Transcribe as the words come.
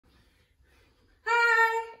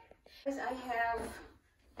I have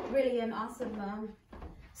really an awesome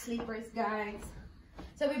sleepers, guys.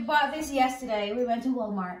 So we bought this yesterday. We went to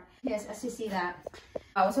Walmart. Yes, as you see that.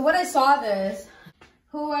 Oh, so when I saw this,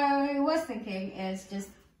 who I was thinking is just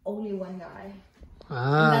only one guy.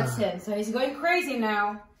 And that's him. So he's going crazy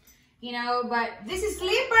now. You know, but this is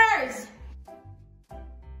sleepers.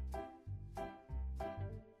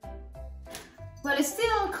 But it's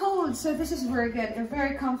still cold, so this is very good. They're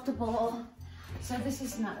very comfortable. So this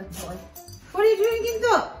is not a toy. What are you doing,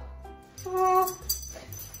 Ginto? Oh,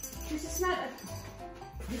 this is not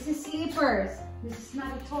a... This is sleepers. This is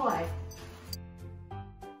not a toy.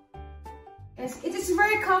 It is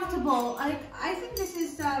very comfortable. I think this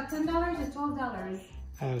is $10 or $12.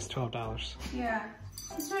 That was $12. Yeah,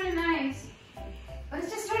 it's really nice. But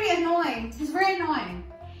it's just really annoying. It's very annoying.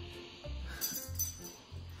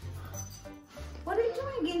 What are you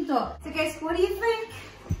doing, Ginto? So guys, what do you think?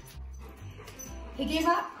 He gave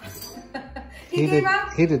up? He gave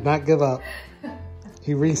up? He did not give up.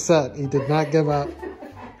 He reset. He did not give up.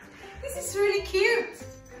 This is really cute.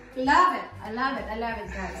 Love it. I love it. I love it,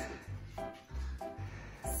 guys.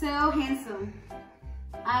 So handsome.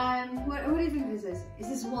 What do you think this is? Is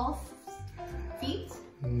this wolf's feet?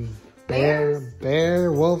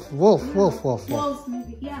 Bear, wolf. Wolf,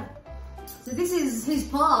 maybe, yeah. So this is his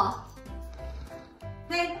paw.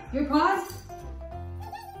 Hey, your paws?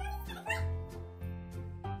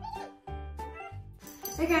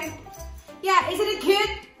 Okay. Yeah, isn't it cute?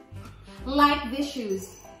 Like these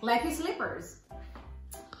shoes. Like his slippers.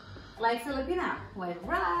 Like Filipina. Well,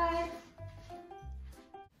 right.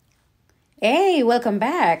 Hey, welcome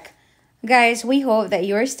back. Guys, we hope that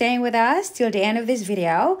you're staying with us till the end of this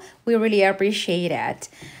video. We really appreciate it.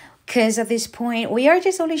 Because at this point, we are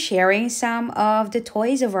just only sharing some of the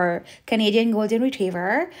toys of our Canadian Golden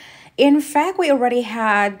Retriever. In fact, we already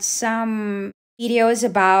had some videos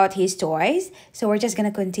about his toys, so we're just going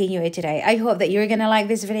to continue it today. I hope that you're going to like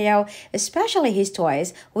this video, especially his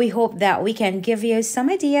toys. We hope that we can give you some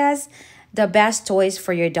ideas, the best toys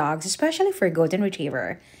for your dogs, especially for Golden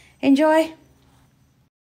Retriever. Enjoy!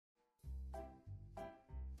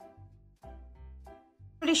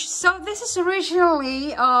 So this is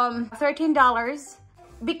originally $13,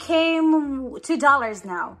 became $2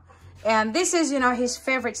 now. And this is, you know, his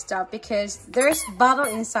favorite stuff because there's bottle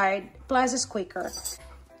inside plus a squeaker.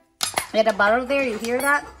 Yeah, the bottle there, you hear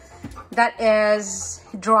that? That is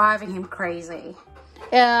driving him crazy.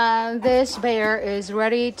 And this bear is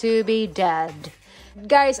ready to be dead.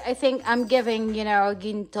 Guys, I think I'm giving, you know,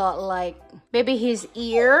 Ginto like maybe his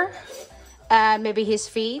ear and maybe his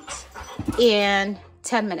feet in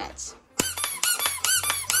 10 minutes.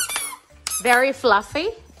 Very fluffy,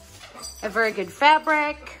 a very good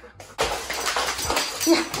fabric.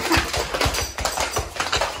 Yeah.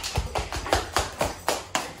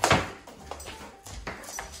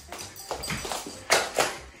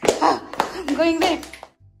 I'm going there.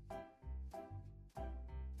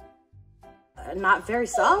 Not very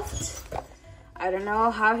soft. I don't know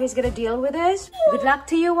how he's gonna deal with this. Good luck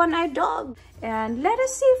to you, one-eyed dog. And let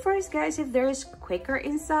us see first, guys, if there's quicker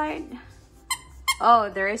inside. Oh,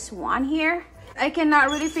 there is one here. I cannot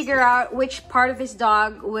really figure out which part of this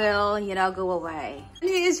dog will, you know, go away.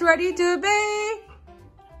 He is ready to be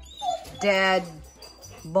dead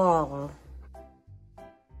ball.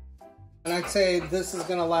 And I'd say this is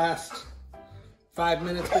gonna last 5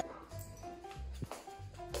 minutes.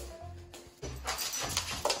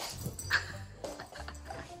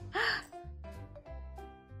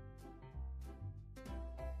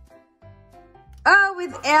 Oh,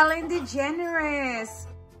 with Ellen DeGeneres.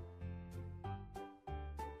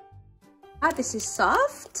 Ah, this is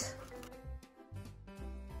soft.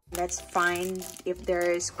 Let's find if there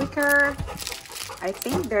is squeaker. I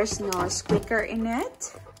think there's no squeaker in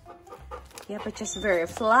it. Yeah, but just very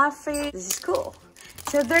fluffy. This is cool.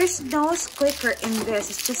 So there's no squeaker in this.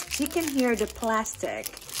 It's just you can hear the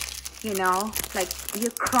plastic. You know, like you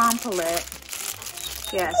crumple it.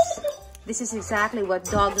 Yes. This is exactly what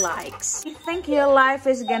dog likes. I think your life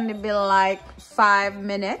is gonna be like 5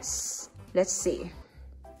 minutes. Let's see.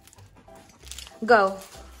 Go.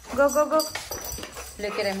 Go, go, go.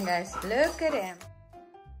 Look at him, guys. Look at him.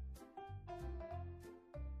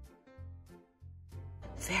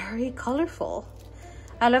 Very colorful.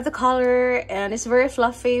 I love the color and it's very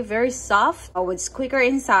fluffy, very soft. Oh, with squeaker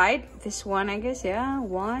inside. This one, I guess, yeah.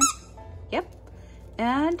 One. Yep.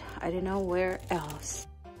 And I don't know where else.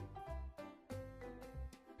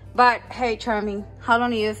 But hey, Charming, how long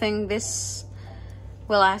do you think this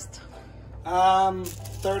will last?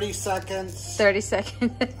 30 seconds. 30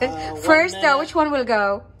 seconds. First, which one will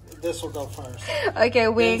go? This will go first. Okay,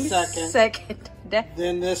 Wings. Then second. Second.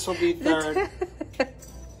 Then this will be third.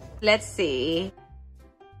 Let's see.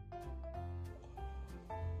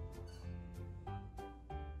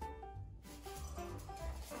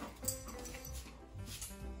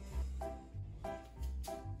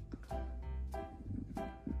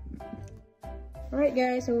 Alright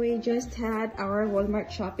guys, so we just had our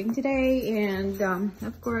Walmart shopping today, and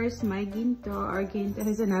of course my Ginto, our Ginto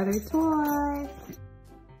has another toy.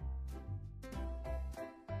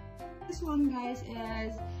 This one guys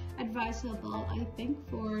is advisable, I think,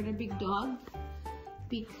 for the big dog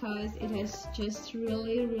because it has just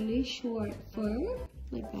really short fur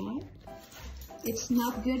like that. It's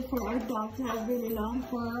not good for our dog to have really long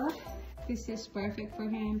fur. This is perfect for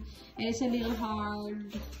him, and it's a little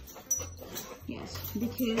hard. Yes,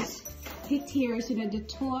 because he tears, you know, the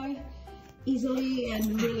toy easily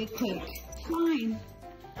and really quick. Fine.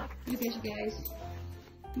 Look at you guys.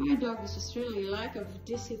 My dog is just really lack of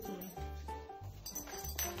discipline.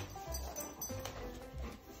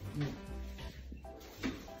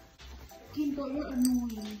 Ginto, you're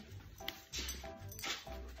annoying.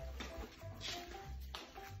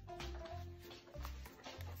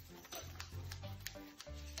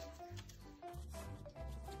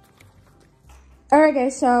 Alright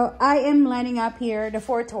guys, so I am lining up here the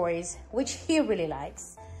 4 toys, which he really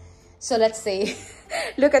likes. So let's see.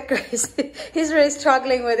 Look at Chris. He's really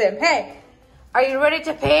struggling with him. Hey, are you ready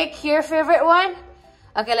to pick your favorite one?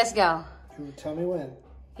 Okay, let's go. Tell me when.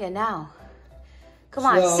 Yeah, now. Come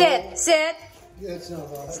on, sit. It's not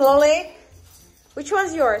hard. Slowly. Which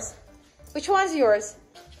one's yours? Which one's yours?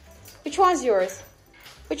 Which one's yours?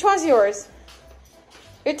 Which one's yours?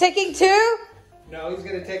 You're taking 2? No, he's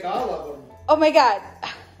gonna take all of them. Oh my God.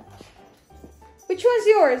 Which one's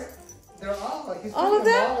yours? They're all like he's all of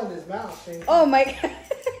putting them? them all in his mouth. Oh my God.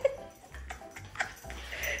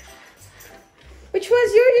 Which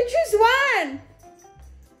one's yours? You choose one.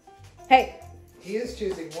 Hey. He is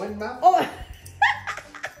choosing one mouth. Oh.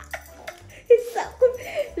 He's so,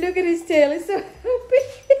 look at his tail. It's so happy.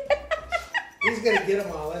 He's gonna get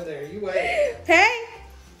them all in there. You wait. Hey,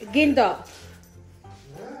 Ginto.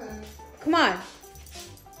 Right. Come on.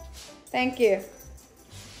 Thank you.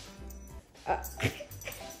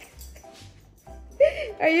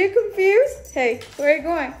 Are you confused? Hey, where are you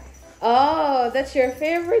going? Oh, that's your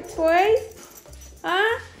favorite toy?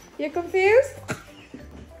 Huh? You're confused?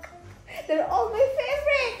 They're all my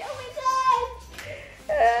favorite. Oh my God.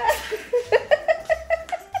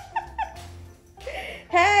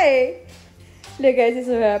 Hey. Look guys, he's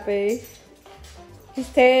so happy. His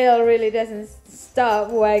tail really doesn't stop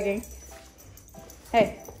wagging.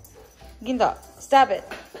 Hey. Ginto, stop it.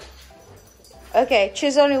 Okay,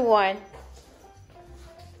 choose only one.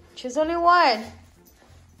 Choose only one.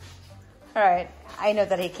 Alright, I know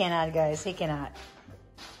that he cannot, guys. He cannot.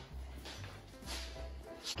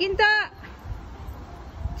 Ginto!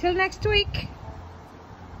 Till next week.